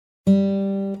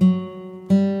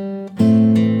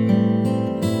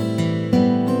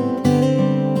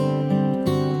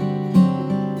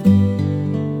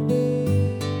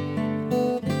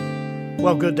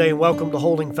good day and welcome to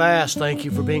Holding Fast. Thank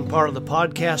you for being part of the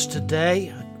podcast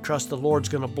today. I trust the Lord's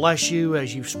going to bless you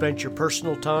as you've spent your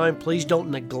personal time. Please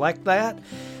don't neglect that.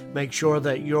 Make sure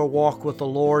that your walk with the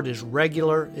Lord is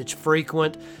regular, it's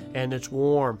frequent, and it's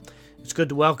warm. It's good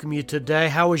to welcome you today.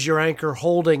 How is your anchor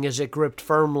holding as it gripped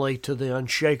firmly to the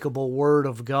unshakable Word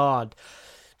of God?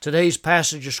 Today's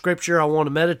passage of Scripture I want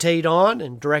to meditate on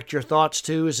and direct your thoughts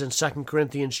to is in 2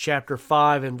 Corinthians chapter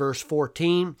 5 and verse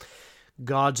 14.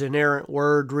 God's inerrant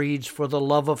word reads, "For the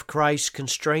love of Christ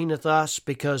constraineth us,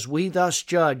 because we thus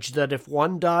judge that if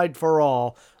one died for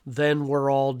all, then were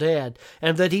all dead,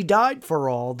 and that he died for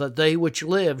all, that they which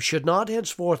live should not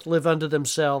henceforth live unto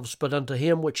themselves, but unto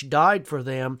him which died for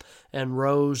them and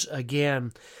rose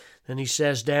again." And he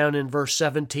says down in verse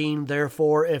 17,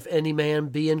 "Therefore, if any man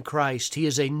be in Christ, he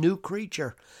is a new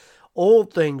creature.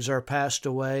 Old things are passed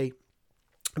away.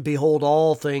 Behold,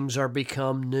 all things are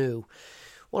become new."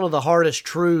 One of the hardest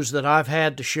truths that I've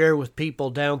had to share with people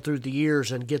down through the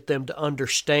years and get them to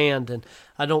understand, and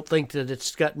I don't think that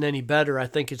it's gotten any better, I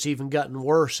think it's even gotten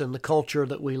worse in the culture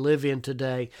that we live in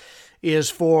today, is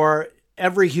for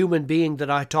every human being that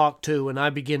I talk to and I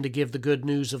begin to give the good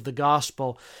news of the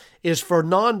gospel, is for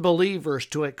non-believers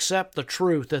to accept the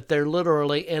truth that they're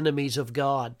literally enemies of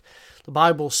God. The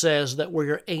Bible says that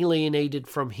we're alienated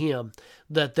from Him,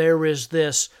 that there is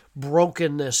this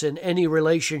brokenness in any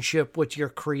relationship with your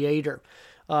Creator.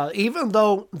 Even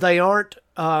though they aren't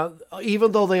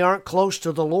close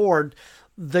to the Lord,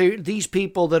 these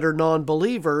people that are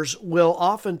non-believers will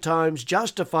oftentimes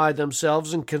justify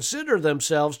themselves and consider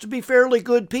themselves to be fairly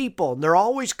good people. And they're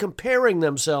always comparing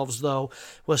themselves, though,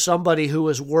 with somebody who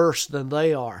is worse than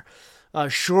they are.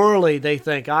 Surely they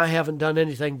think, I haven't done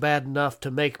anything bad enough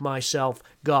to make myself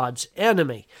God's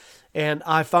enemy. And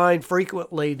I find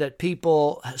frequently that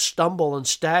people stumble and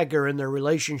stagger in their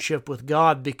relationship with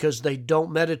God because they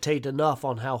don't meditate enough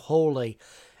on how holy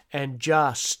and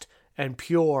just and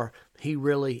pure He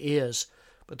really is.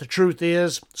 But the truth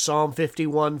is, Psalm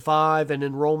 51:5 and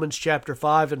in Romans chapter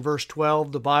 5 and verse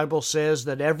 12, the Bible says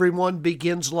that everyone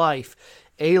begins life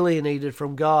alienated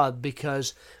from God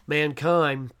because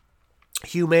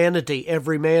humanity,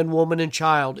 every man, woman, and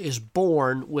child is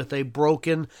born with a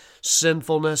broken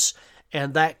sinfulness,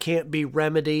 and that can't be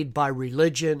remedied by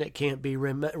religion. It can't be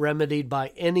remedied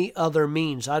by any other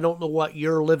means. I don't know what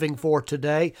you're living for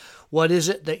today. What is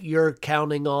it that you're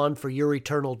counting on for your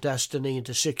eternal destiny and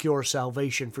to secure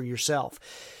salvation for yourself?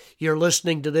 You're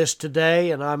listening to this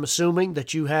today, and I'm assuming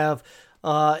that you have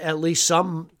at least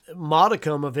some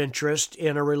modicum of interest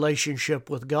in a relationship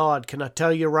with God. Can I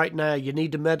tell you right now, you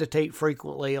need to meditate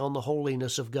frequently on the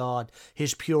holiness of God,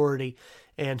 His purity,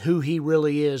 and who He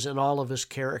really is in all of His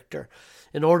character.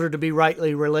 In order to be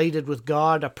rightly related with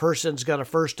God, a person's got to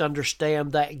first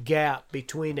understand that gap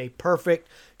between a perfect,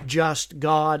 just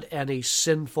God and a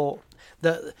sinful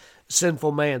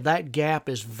man. That gap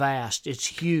is vast. It's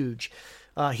huge.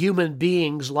 Human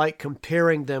beings like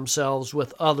comparing themselves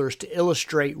with others to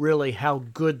illustrate really how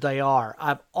good they are.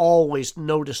 I've always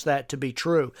noticed that to be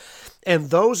true. And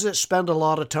those that spend a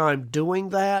lot of time doing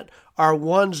that are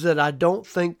ones that I don't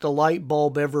think the light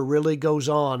bulb ever really goes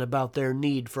on about their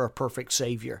need for a perfect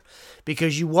Savior.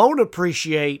 Because you won't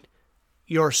appreciate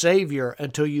your Savior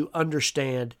until you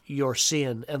understand your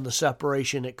sin and the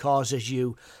separation it causes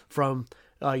you from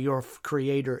your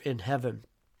Creator in heaven.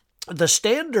 The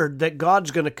standard that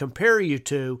God's going to compare you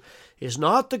to is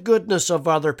not the goodness of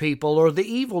other people or the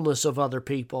evilness of other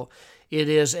people. It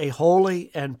is a holy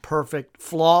and perfect,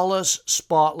 flawless,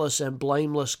 spotless, and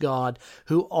blameless God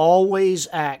who always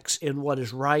acts in what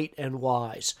is right and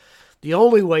wise. The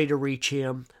only way to reach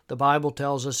Him, the Bible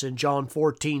tells us in John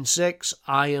 14:6,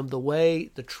 "I am the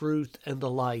way, the truth, and the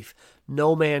life.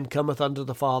 No man cometh unto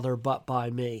the Father but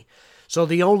by me." So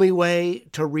the only way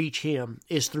to reach Him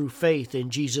is through faith in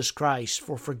Jesus Christ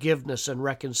for forgiveness and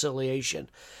reconciliation.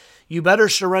 You better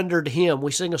surrender to Him.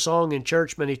 We sing a song in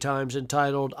church many times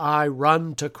entitled, "I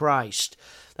Run to Christ."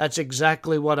 That's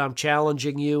exactly what I'm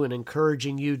challenging you and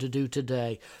encouraging you to do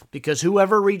today. Because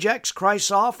whoever rejects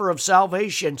Christ's offer of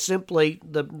salvation,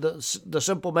 the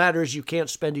simple matter is you can't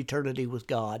spend eternity with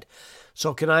God.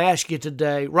 So can I ask you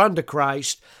today, run to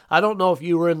Christ. I don't know if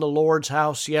you were in the Lord's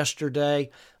house yesterday.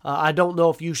 I don't know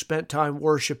if you spent time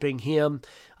worshiping Him.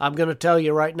 I'm going to tell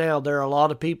you right now, there are a lot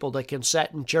of people that can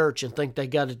sit in church and think they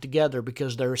got it together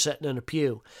because they're sitting in a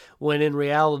pew, when in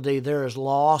reality they're as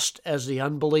lost as the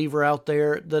unbeliever out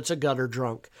there that's a gutter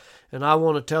drunk. And I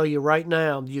want to tell you right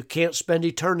now, you can't spend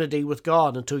eternity with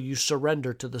God until you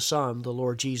surrender to the Son, the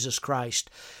Lord Jesus Christ.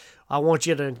 I want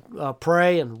you to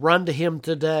pray and run to Him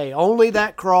today. Only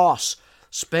that cross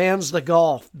spans the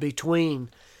gulf between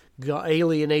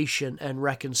alienation and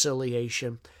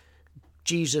reconciliation.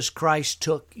 Jesus Christ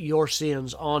took your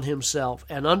sins on himself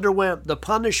and underwent the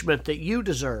punishment that you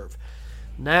deserve.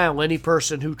 Now, any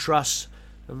person who trusts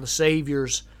in the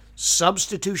Savior's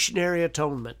substitutionary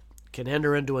atonement can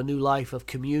enter into a new life of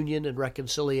communion and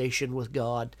reconciliation with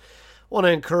God. I want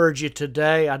to encourage you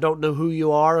today. I don't know who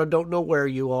you are. I don't know where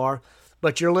you are,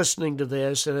 but you're listening to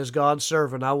this, and as God's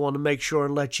servant, I want to make sure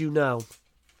and let you know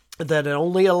that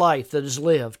only a life that is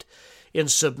lived in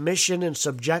submission and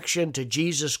subjection to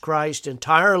Jesus Christ,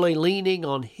 entirely leaning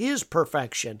on His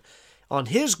perfection, on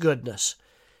His goodness,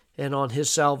 and on His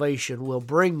salvation will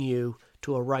bring you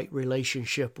to a right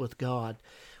relationship with God.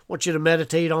 I want you to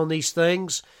meditate on these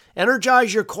things.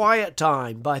 Energize your quiet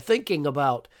time by thinking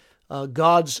about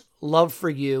God's love for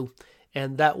you,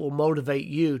 and that will motivate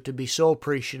you to be so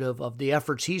appreciative of the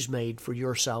efforts He's made for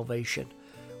your salvation.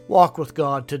 Walk with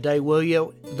God today, will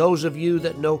you? Those of you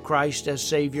that know Christ as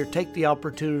Savior, take the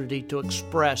opportunity to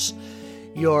express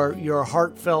your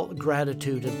heartfelt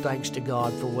gratitude and thanks to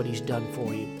God for what He's done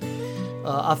for you.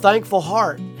 A thankful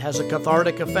heart has a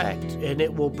cathartic effect, and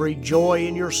it will breed joy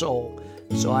in your soul.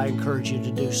 So I encourage you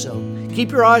to do so.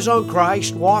 Keep your eyes on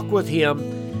Christ, walk with Him,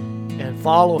 and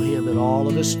follow Him in all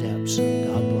of His steps.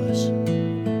 God bless.